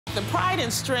The pride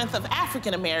and strength of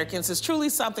African Americans is truly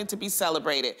something to be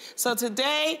celebrated. So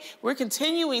today, we're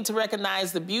continuing to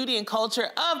recognize the beauty and culture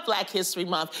of Black History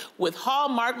Month with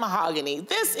Hallmark Mahogany.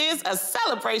 This is a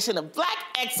celebration of Black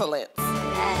excellence.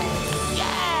 Yes.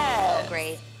 Yes. So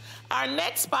great. Our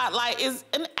next spotlight is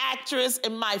an actress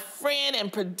and my friend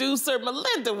and producer,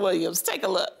 Malinda Williams. Take a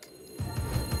look.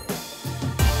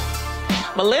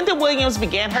 Malinda Williams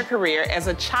began her career as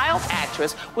a child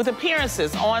actress with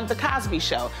appearances on The Cosby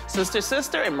Show, Sister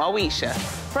Sister, and Moesha.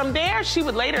 From there, she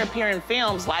would later appear in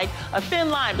films like A Thin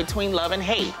Line Between Love and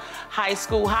Hate, High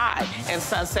School High, and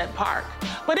Sunset Park.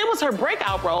 But it was her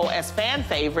breakout role as fan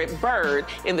favorite Bird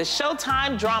in the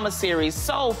Showtime drama series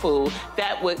Soul Food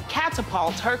that would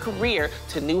catapult her career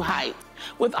to new heights.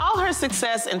 With all her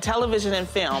success in television and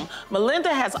film,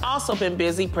 Malinda has also been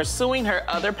busy pursuing her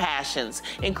other passions,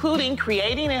 including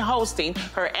creating and hosting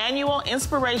her annual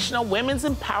inspirational women's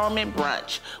empowerment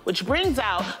brunch, which brings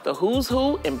out the who's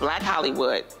who in Black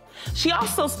Hollywood. She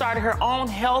also started her own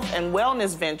health and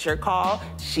wellness venture called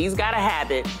She's Got a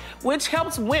Habit, which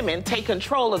helps women take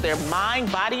control of their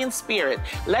mind, body, and spirit,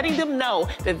 letting them know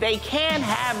that they can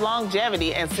have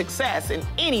longevity and success in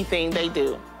anything they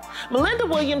do. Malinda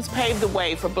Williams paved the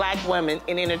way for Black women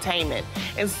in entertainment,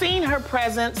 and seeing her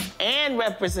presence and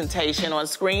representation on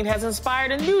screen has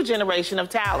inspired a new generation of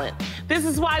talent. This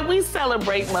is why we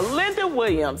celebrate Malinda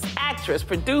Williams, actress,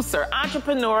 producer,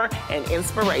 entrepreneur, and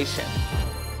inspiration.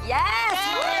 Yes,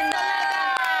 Malinda!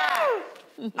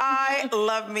 I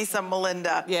love me some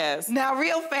Malinda. Yes. Now,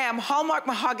 Real Fam, Hallmark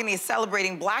Mahogany is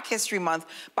celebrating Black History Month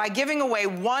by giving away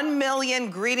 1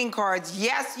 million greeting cards.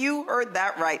 Yes, you heard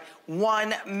that right,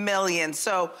 1 million.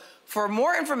 So for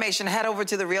more information, head over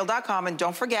to thereal.com, and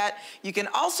don't forget, you can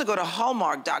also go to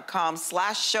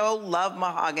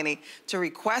hallmark.com/showlovemahogany to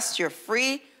request your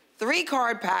free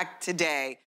 3-card pack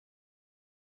today.